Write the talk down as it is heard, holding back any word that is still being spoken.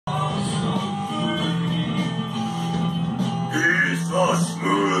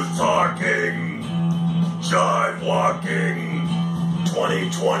Time walking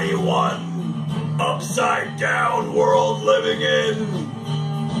 2021 upside down world living in.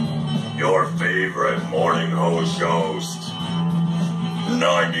 Your favorite morning host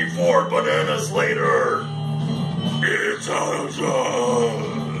 94 bananas later, it's Adam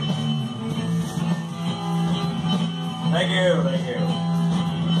Josh. Thank you.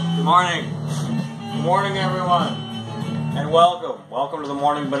 Good morning everyone, and welcome to the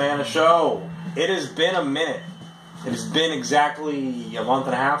Morning Banana Show. It has been a minute. It has been exactly a month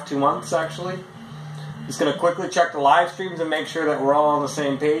and a half, 2 months actually. Just going to quickly check the live streams and make sure that we're all on the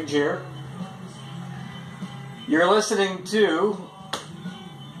same page here. You're listening to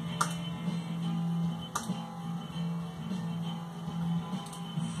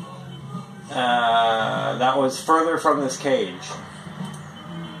that was Further From This Cage.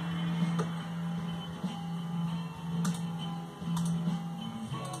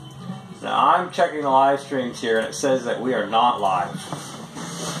 Now I'm checking the live streams here and it says that we are not live.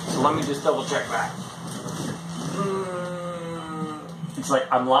 So let me just double check that. It's like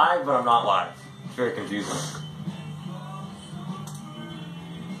I'm live but I'm not live. It's very confusing.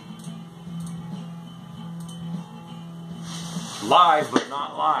 Live but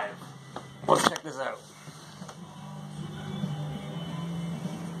not live. Let's check this out.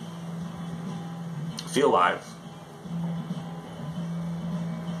 Feel live.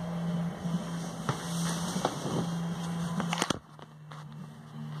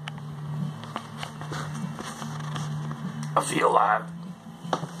 I feel live.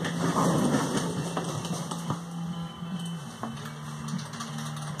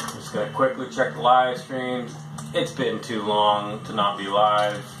 Just gonna quickly check the live stream. It's been too long to not be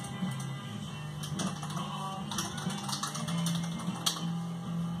live.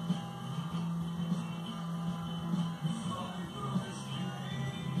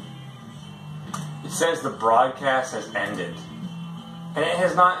 It says the broadcast has ended. And it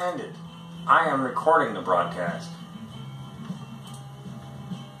has not ended. I am recording the broadcast.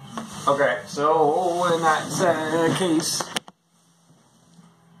 Okay, so in that case,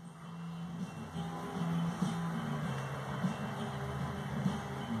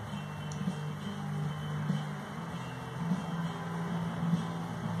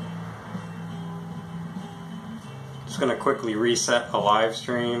 just going to quickly reset the live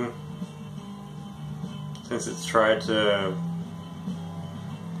stream since it's tried to,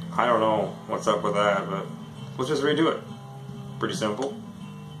 I don't know what's up with that, but let's just redo it. Pretty simple.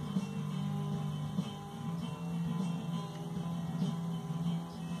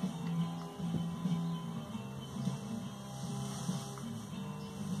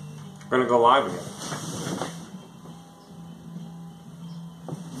 We're going to go live again.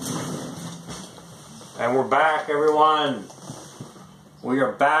 And we're back, everyone. We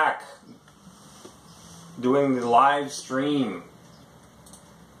are back doing the live stream.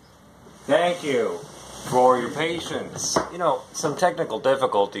 Thank you for your patience. You know, some technical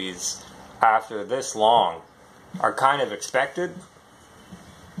difficulties after this long are kind of expected.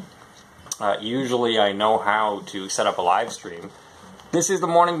 Usually I know how to set up a live stream. This is the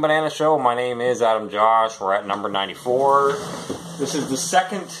Morning Banana Show. My name is Adam Josh. We're at number 94. This is the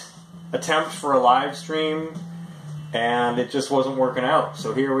second attempt for a live stream, and it just wasn't working out.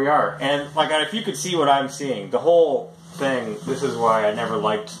 So here we are. And like, if you could see what I'm seeing, the whole thing. This is why I never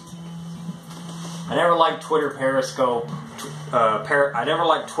liked Twitter Periscope. I never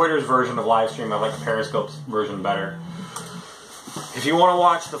liked Twitter's version of live stream. I like Periscope's version better. If you want to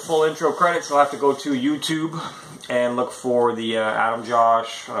watch the full intro credits, you'll have to go to YouTube and look for the Adam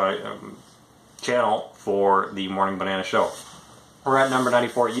Josh channel for the Morning Banana Show. We're at number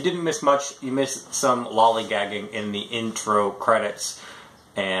 94. You didn't miss much. You missed some lollygagging in the intro credits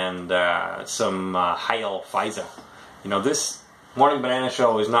and some Heil Faiza. You know, this Morning Banana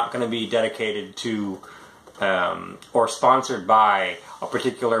Show is not going to be dedicated to or sponsored by a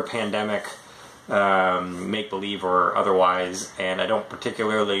particular pandemic, make-believe or otherwise, and I don't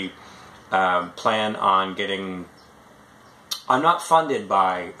particularly plan on getting... I'm not funded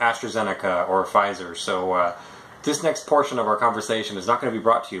by AstraZeneca or Pfizer, so this next portion of our conversation is not going to be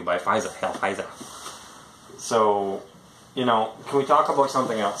brought to you by Pfizer. Hell, Pfizer. So, you know, can we talk about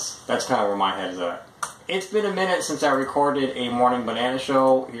something else? That's kind of where my head is at. It's been a minute since I recorded a Morning Banana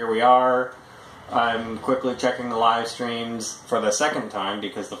Show. Here we are. I'm quickly checking the live streams for the second time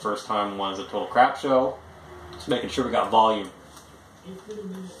because the first time was a total crap show. Just making sure we got volume.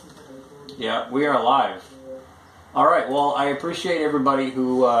 Yeah, we are live. Alright, well, I appreciate everybody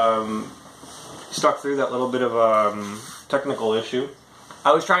who stuck through that little bit of a technical issue.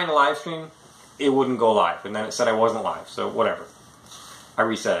 I was trying to live stream, it wouldn't go live, and then it said I wasn't live, so whatever. I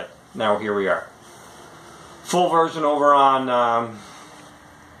reset it. Now here we are. Full version over on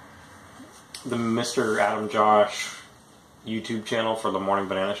the Mr. Adam Josh YouTube channel for the Morning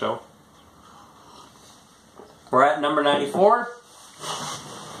Banana Show. We're at number 94.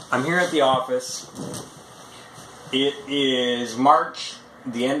 I'm here at the office. It is March,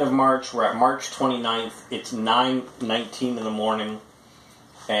 the end of March. We're at March 29th. It's 9:19 in the morning.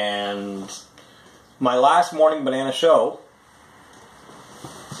 And my last Morning Banana Show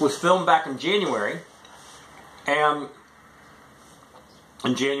was filmed back in January. And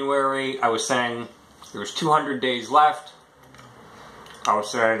in January, I was saying there was 200 days left. I was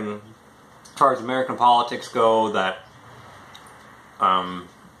saying, as far as American politics go, that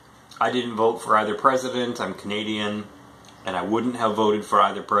I didn't vote for either president. I'm Canadian, and I wouldn't have voted for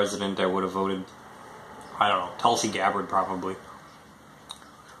either president. I would have voted, I don't know, Tulsi Gabbard probably,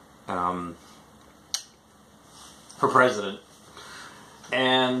 for president.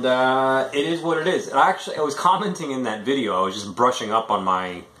 And it is what it is. And I was commenting in that video. I was just brushing up on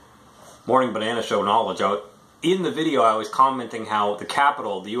my Morning Banana Show knowledge. In the video, I was commenting how the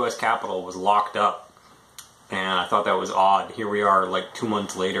Capitol, the U.S. Capitol, was locked up. And I thought that was odd. Here we are, like 2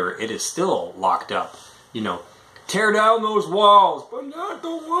 months later. It is still locked up. You know, tear down those walls, but not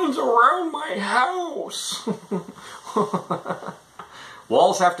the ones around my house.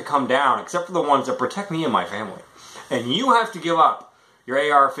 Walls have to come down, except for the ones that protect me and my family. And you have to give up your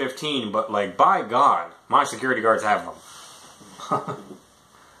AR-15, but, like, by God, my security guards have them.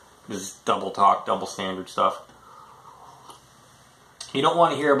 This is double talk, double standard stuff. You don't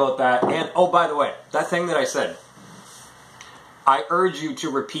want to hear about that. And, oh, by the way, that thing that I said, I urge you to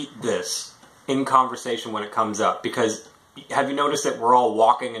repeat this in conversation when it comes up, because have you noticed that we're all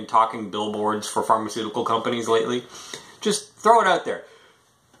walking and talking billboards for pharmaceutical companies lately? Just throw it out there.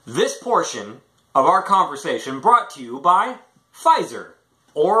 This portion of our conversation brought to you by Pfizer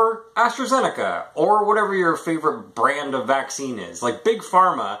or AstraZeneca or whatever your favorite brand of vaccine is. Like, Big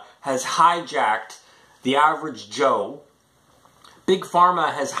Pharma has hijacked the average Joe. Big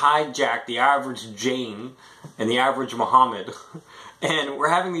Pharma has hijacked the average Jane and the average Muhammad. And we're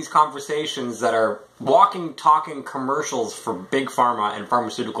having these conversations that are walking, talking commercials for Big Pharma and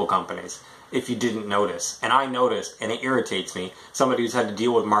pharmaceutical companies, if you didn't notice. And I noticed, and it irritates me. Somebody who's had to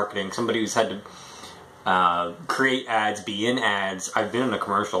deal with marketing, somebody who's had to create ads, be in ads. I've been in a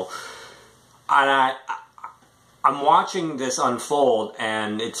commercial. And I'm watching this unfold,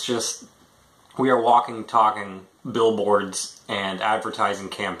 and it's just, we are walking, talking billboards and advertising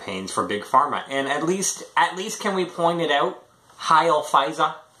campaigns for Big Pharma. And at least can we point it out? Heil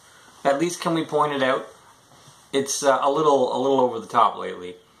Pfizer. At least can we point it out? It's a little over the top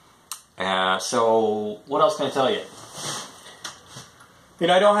lately. So what else can I tell you? You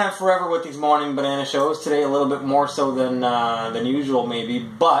know, I don't have forever with these Morning Banana Shows. Today a little bit more so than usual maybe,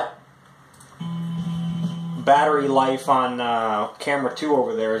 but battery life on camera 2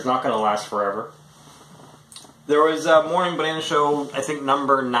 over there is not going to last forever. There was a Morning Banana Show, I think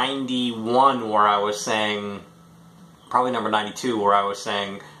number 91, where I was saying, probably number 92, where I was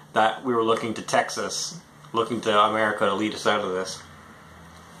saying that we were looking to Texas, looking to America to lead us out of this.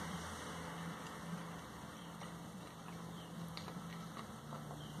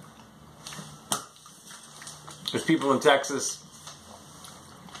 There's people in Texas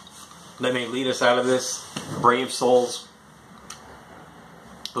that may lead us out of this. Brave souls.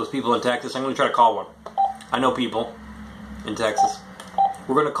 Those people in Texas, I'm going to try to call one. I know people in Texas.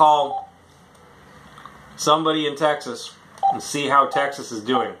 We're going to call somebody in Texas and see how Texas is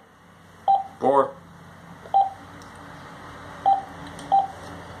doing. Or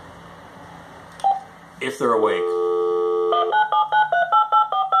if they're awake.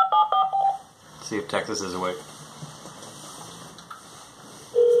 See if Texas is awake.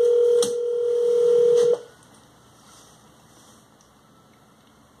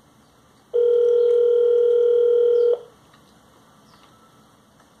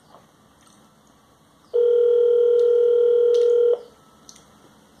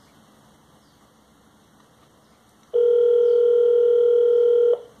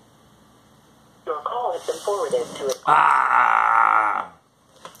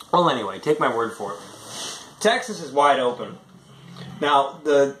 Well, anyway, take my word for it. Texas is wide open. Now,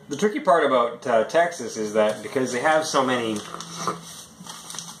 the tricky part about Texas is that because they have so many,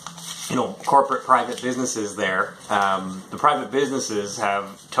 corporate private businesses there, the private businesses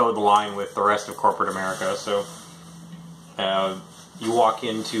have towed the line with the rest of corporate America. So you walk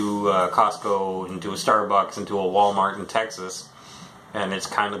into Costco, into a Starbucks, into a Walmart in Texas, and it's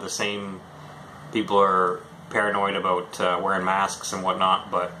kind of the same. People are paranoid about wearing masks and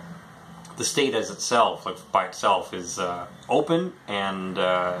whatnot, but the state as itself, by itself, is open, and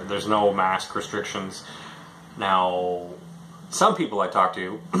there's no mask restrictions. Now, some people I talk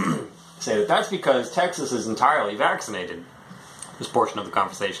to say that that's because Texas is entirely vaccinated. This portion of the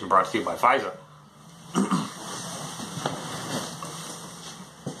conversation brought to you by Pfizer.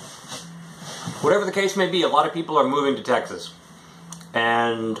 Whatever the case may be, a lot of people are moving to Texas.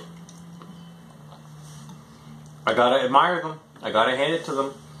 And I gotta admire them. I gotta hand it to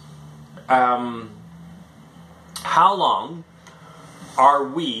them. How long are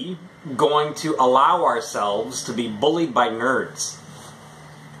we going to allow ourselves to be bullied by nerds?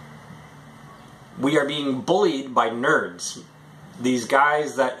 We are being bullied by nerds. These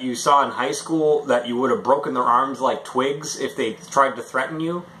guys that you saw in high school that you would have broken their arms like twigs if they tried to threaten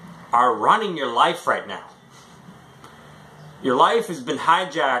you are running your life right now. Your life has been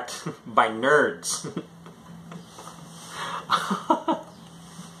hijacked by nerds.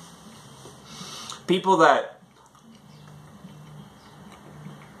 People that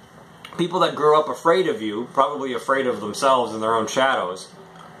grew up afraid of you, probably afraid of themselves and their own shadows,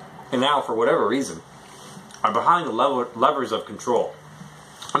 and now for whatever reason are behind the levers of control.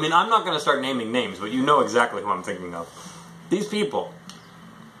 I mean, I'm not going to start naming names, but you know exactly who I'm thinking of. These people,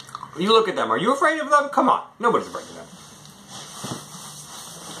 you look at them, are you afraid of them? Come on, nobody's afraid of them.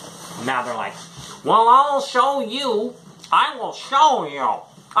 Now they're like, well, I'll show you. I will show you.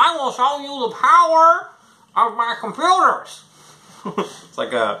 I will show you the power of my computers. It's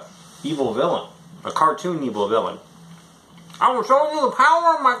like a evil villain, a cartoon evil villain. I will show you the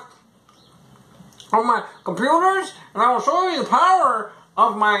power of my computers, and I will show you the power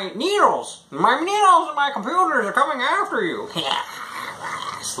of my needles. My needles and my computers are coming after you.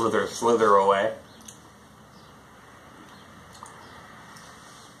 Slither away.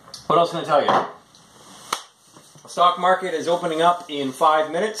 What else can I tell you? The stock market is opening up in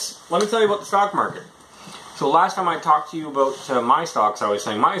 5 minutes. Let me tell you about the stock market. So last time I talked to you about my stocks, I was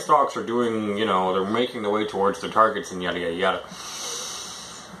saying my stocks are doing, they're making their way towards their targets and yada, yada, yada.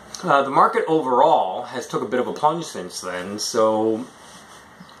 The market overall has took a bit of a plunge since then, so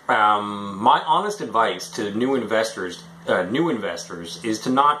my honest advice to new investors is to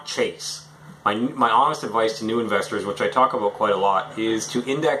not chase. My honest advice to new investors, which I talk about quite a lot, is to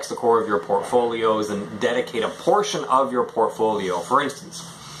index the core of your portfolios and dedicate a portion of your portfolio. For instance,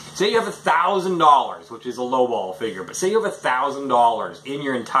 say you have $1,000, which is a lowball figure, but say you have $1,000 in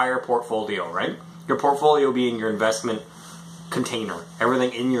your entire portfolio, right? Your portfolio being your investment container,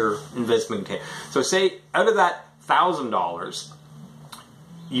 everything in your investment container. So say out of that $1,000,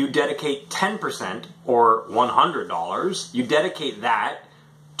 you dedicate 10% or $100, you dedicate that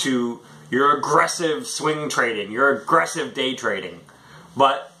to your aggressive swing trading, your aggressive day trading.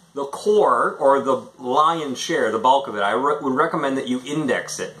 But the core, or the lion's share, the bulk of it, I would recommend that you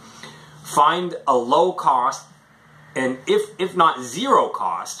index it. Find a low cost, and if not zero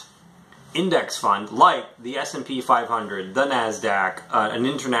cost, index fund like the S&P 500, the NASDAQ, an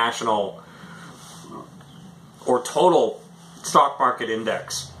international or total stock market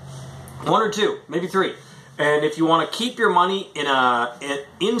index. 1 or 2, maybe 3. And if you want to keep your money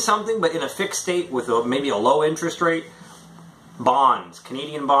in something, but in a fixed state with maybe a low interest rate, bonds,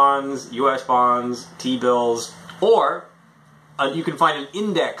 Canadian bonds, US bonds, T-bills, or you can find an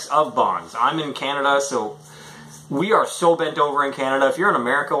index of bonds. I'm in Canada, so we are so bent over in Canada. If you're in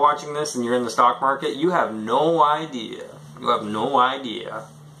America watching this and you're in the stock market, you have no idea. You have no idea.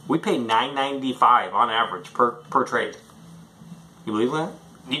 We pay $9.95 on average per trade. You believe that?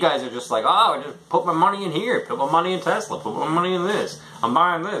 You guys are just like, oh, I just put my money in here, put my money in Tesla, put my money in this, I'm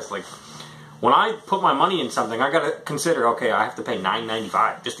buying this. Like, when I put my money in something, I gotta consider, okay, I have to pay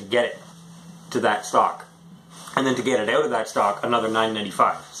 $9.95 just to get it to that stock. And then to get it out of that stock, another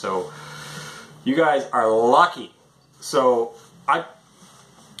 $9.95. So, you guys are lucky. So, I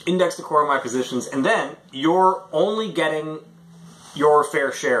index the core of my positions, and then you're only getting your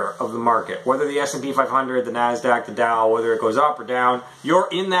fair share of the market. Whether the S&P 500, the NASDAQ, the Dow, whether it goes up or down, you're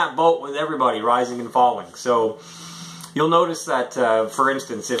in that boat with everybody, rising and falling. So you'll notice that, for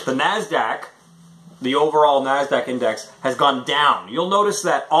instance, if the NASDAQ, the overall NASDAQ index, has gone down, you'll notice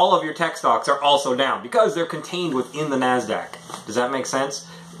that all of your tech stocks are also down because they're contained within the NASDAQ. Does that make sense?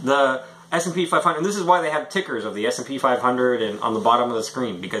 The S&P 500, and this is why they have tickers of the S&P 500 and on the bottom of the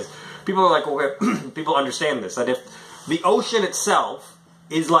screen, because people are like, okay, people understand this, that if the ocean itself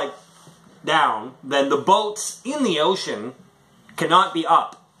is like down, then the boats in the ocean cannot be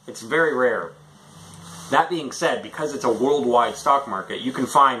up. It's very rare. That being said, because it's a worldwide stock market, you can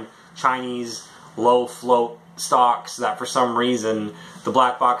find Chinese low float stocks that for some reason the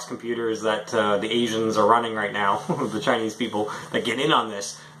black box computers that the Asians are running right now, the Chinese people that get in on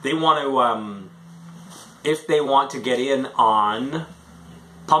this, they want to, if they want to get in on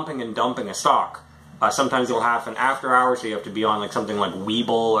pumping and dumping a stock, Sometimes it'll happen after hours, so you have to be on like something like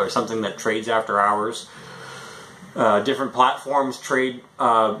Webull or something that trades after hours. Different platforms trade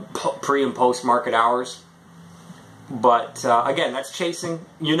pre and post market hours. But again, that's chasing.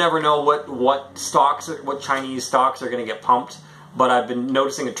 You never know what Chinese stocks are going to get pumped. But I've been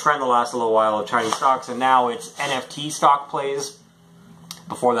noticing a trend the last little while of Chinese stocks, and now it's NFT stock plays.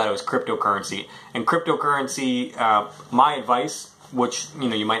 Before that, it was cryptocurrency. And cryptocurrency, my advice, which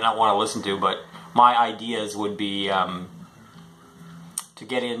you might not want to listen to, but my ideas would be to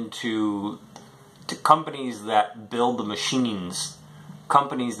get into companies that build the machines,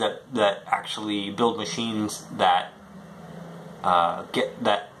 companies that actually build machines that get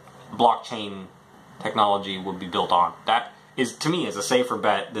that blockchain technology would be built on. That is, to me, is a safer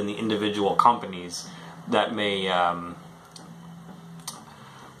bet than the individual companies that may.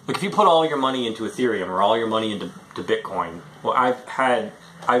 Like if you put all your money into Ethereum or all your money into Bitcoin. Well, I've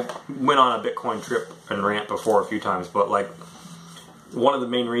went on a Bitcoin trip and rant before a few times, but like one of the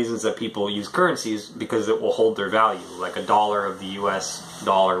main reasons that people use currency is because it will hold their value. Like a dollar of the US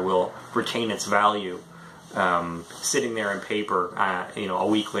dollar will retain its value, sitting there in paper, a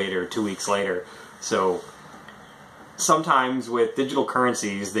week later, 2 weeks later. So sometimes with digital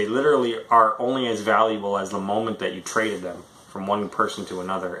currencies, they literally are only as valuable as the moment that you traded them from one person to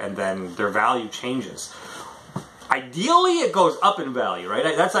another, and then their value changes. Ideally, it goes up in value, right?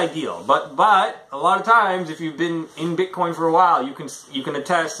 That's ideal. But a lot of times, if you've been in Bitcoin for a while, you can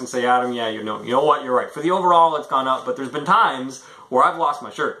attest and say, Adam, yeah, you know what, you're right. For the overall, it's gone up, but there's been times where I've lost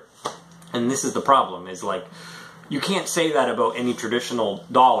my shirt, and this is the problem. Is like you can't say that about any traditional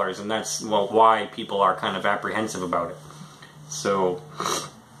dollars, and that's why people are kind of apprehensive about it. So,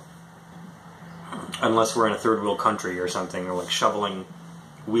 unless we're in a third world country or something, or like shoveling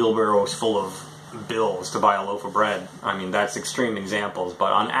wheelbarrows full of bills to buy a loaf of bread. I mean, that's extreme examples,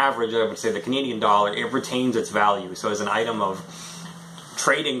 but on average, I would say the Canadian dollar, it retains its value. So as an item of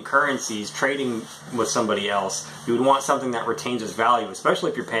trading currencies, trading with somebody else, you would want something that retains its value,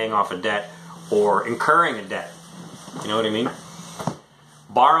 especially if you're paying off a debt or incurring a debt. You know what I mean?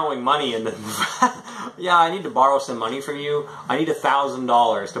 Borrowing money and then, yeah, I need to borrow some money from you. I need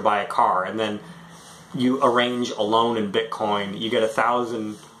 $1,000 to buy a car, and then you arrange a loan in Bitcoin. You get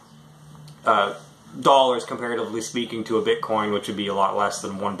 $1,000 comparatively speaking to a Bitcoin, which would be a lot less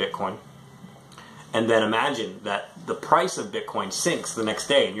than one Bitcoin. And then imagine that the price of Bitcoin sinks the next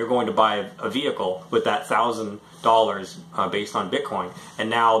day, and you're going to buy a vehicle with that $1,000 based on Bitcoin, and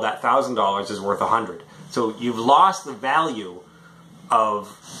now that $1,000 is worth $100. So you've lost the value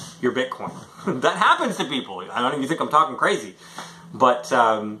of your Bitcoin. That happens to people. I don't even think I'm talking crazy, but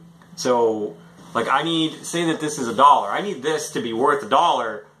so like say that this is $1. I need this to be worth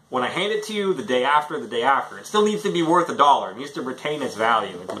 $1. When I hand it to you the day after, it still needs to be worth $1. It needs to retain its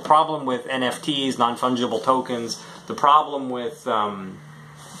value. The problem with NFTs, non-fungible tokens, the problem with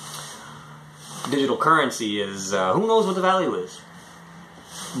digital currency is who knows what the value is.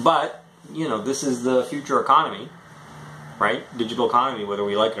 But, this is the future economy, right? Digital economy, whether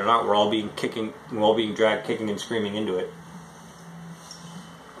we like it or not, we're all being dragged kicking and screaming into it.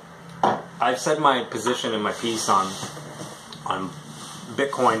 I've said my position in my piece on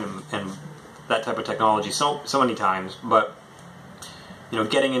Bitcoin and that type of technology so many times, but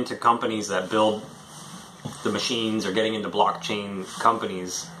getting into companies that build the machines or getting into blockchain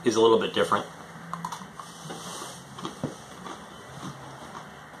companies is a little bit different.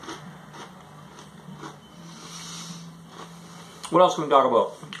 What else can we talk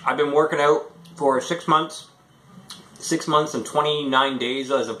about? I've been working out for 6 months. 6 months and 29 days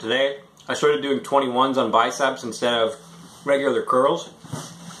as of today. I started doing 21s on biceps instead of regular curls.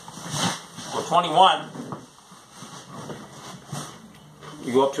 Well, 21,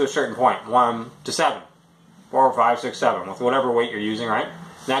 you go up to a certain point, 1 to 7, 4, 5, 6, 7, with whatever weight you're using, right?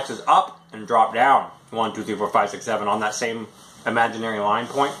 Next is up and drop down, 1, 2, 3, 4, 5, 6, 7, on that same imaginary line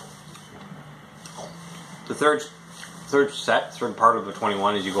point. The third part of the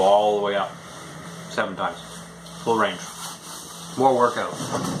 21 is you go all the way up 7 times, full range, more workout.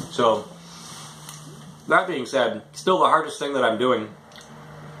 So, that being said, still the hardest thing that I'm doing,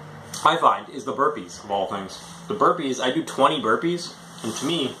 I find, is the burpees, of all things. The burpees, I do 20 burpees, and to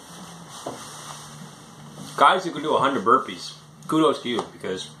me, guys who can do 100 burpees, kudos to you,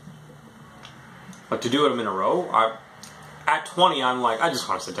 because to do them in a row, at 20, I'm like, I just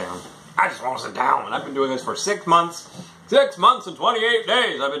want to sit down. I just want to sit down, and I've been doing this for 6 months. 6 months and 28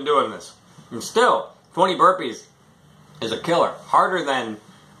 days I've been doing this. And still, 20 burpees is a killer. Harder than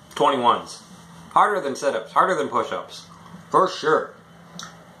 21s. Harder than sit-ups, harder than push-ups, for sure.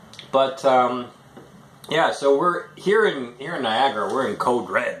 But Yeah, so we're here in Niagara. We're in code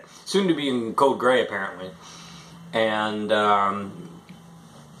red, soon to be in code gray, apparently. And I'm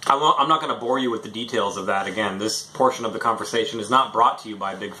not going to bore you with the details of that. Again, this portion of the conversation is not brought to you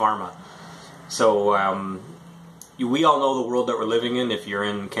by Big Pharma. So we all know the world that we're living in. If you're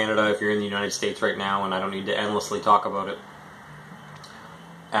in Canada, if you're in the United States right now, and I don't need to endlessly talk about it.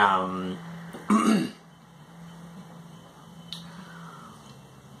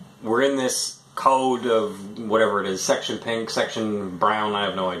 We're in this code of whatever it is, section pink, section brown, I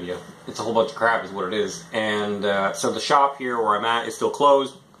have no idea. It's a whole bunch of crap is what it is. And so the shop here where I'm at is still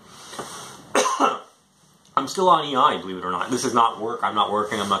closed. I'm still on EI, believe it or not. This is not work. I'm not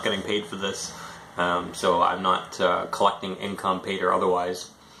working. I'm not getting paid for this. So I'm not collecting income, paid or otherwise.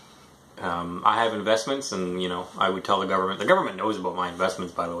 I have investments, and, you know, I would tell the government. The government knows about my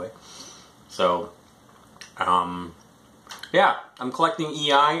investments, by the way. So, yeah, I'm collecting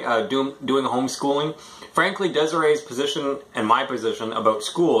EI, doing homeschooling. Frankly, Desiree's position and my position about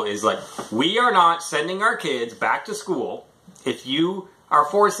school is like, we are not sending our kids back to school if you are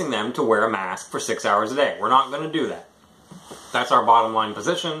forcing them to wear a mask for 6 hours a day. We're not going to do that. That's our bottom line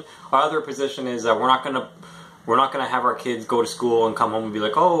position. Our other position is that we're not going to have our kids go to school and come home and be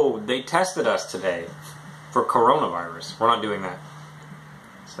like, oh, they tested us today for coronavirus. We're not doing that.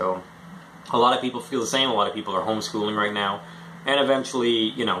 So a lot of people feel the same. A lot of people are homeschooling right now. And eventually,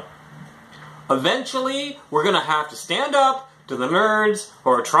 you know, we're going to have to stand up to the nerds who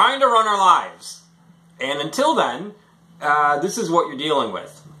are trying to run our lives. And until then, this is what you're dealing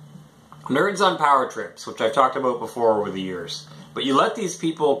with. Nerds on power trips, which I've talked about before over the years. But you let these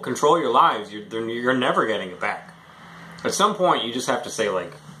people control your lives, you're never getting it back. At some point, you just have to say,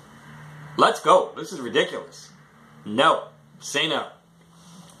 like, let's go. This is ridiculous. No. Say no.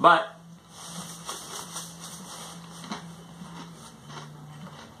 But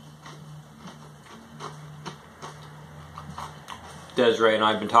Desiree and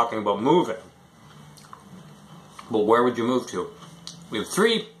I have been talking about moving. But where would you move to? We have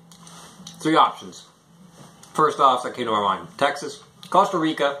three options. First off, that came to our mind. Texas, Costa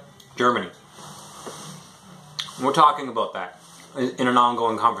Rica, Germany. And we're talking about that in an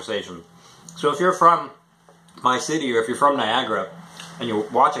ongoing conversation. So if you're from my city, or if you're from Niagara, and you're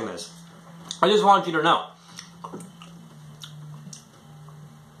watching this, I just want you to know.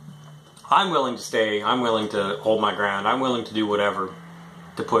 I'm willing to stay. I'm willing to hold my ground. I'm willing to do whatever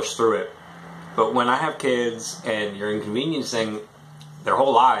to push through it. But when I have kids and you're inconveniencing their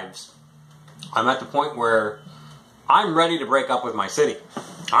whole lives, I'm at the point where I'm ready to break up with my city.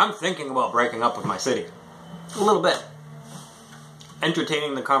 I'm thinking about breaking up with my city. A little bit.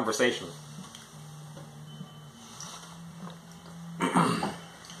 Entertaining the conversation.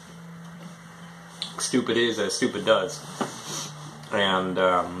 Stupid is as stupid does. And,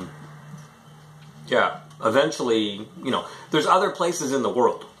 yeah, eventually, you know, there's other places in the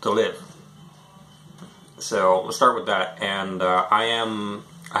world to live. So let's start with that. And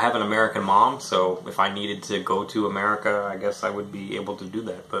I have an American mom, so if I needed to go to America, I guess I would be able to do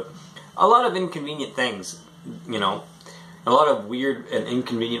that. But a lot of inconvenient things, you know, a lot of weird and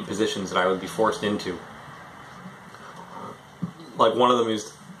inconvenient positions that I would be forced into. Like one of them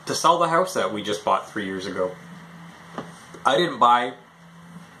is to sell the house that we just bought 3 years ago. I didn't buy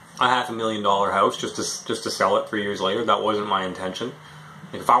a $500,000 house just to sell it 3 years later. That wasn't my intention.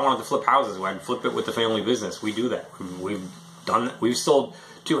 Like if I wanted to flip houses, I'd flip it with the family business. We do that. We've done that. We've sold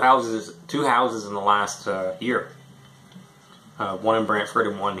two houses in the last year. One in Brantford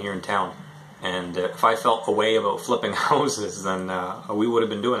and one here in town. And if I felt a way about flipping houses, then we would have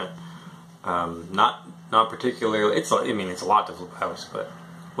been doing it. Not particularly. It's a lot to flip a house, but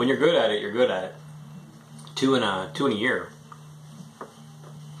when you're good at it, you're good at it. Two in a year.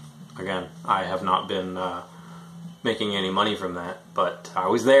 Again, I have not been making any money from that, but I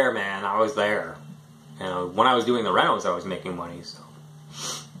was there, man. I was there. And when I was doing the rentals, I was making money. So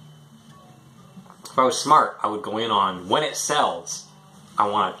if I was smart, I would go in on when it sells. I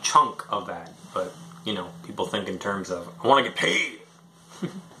want a chunk of that, but you know, people think in terms of I want to get paid.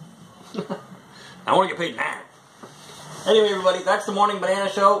 I want to get paid now. Anyway, everybody, that's the Morning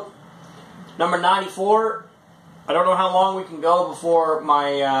Banana Show, number 94. I don't know how long we can go before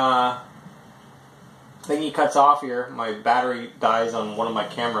my thingy cuts off here. My battery dies on one of my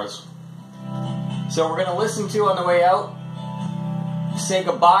cameras. So we're going to listen to, on the way out, Say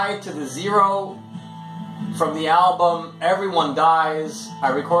Goodbye to the Zero from the album Everyone Dies. I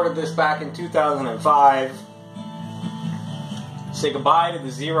recorded this back in 2005. Say Goodbye to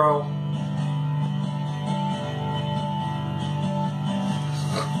the Zero.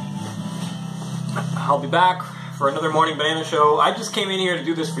 I'll be back for another Morning Banana Show. I just came in here to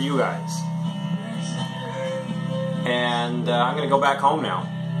do this for you guys. and I'm going to go back home now.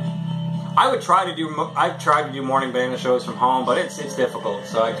 I've tried to do morning banana shows from home, but it's difficult,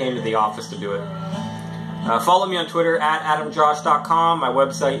 so I came to the office to do it. Follow me on Twitter at adamjosh.com. My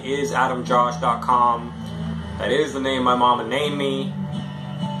website is adamjosh.com. That is the name my mama named me.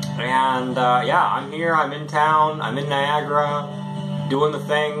 And yeah, I'm here, I'm in town, I'm in Niagara, doing the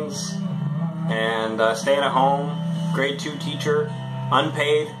things, and staying at home. Grade 2 teacher,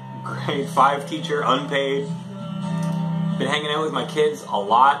 unpaid. Grade 5 teacher, unpaid. Been hanging out with my kids a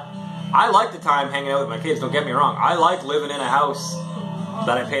lot. I like the time hanging out with my kids, don't get me wrong. I like living in a house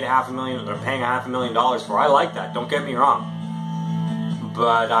that I paid paying $500,000 for. I like that, don't get me wrong.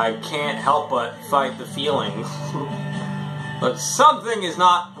 But I can't help but fight the feeling that something is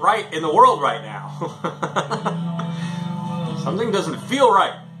not right in the world right now. Something doesn't feel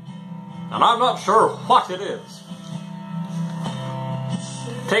right. And I'm not sure what it is.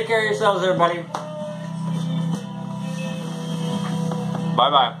 Take care of yourselves, everybody.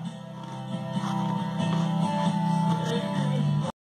 Bye-bye.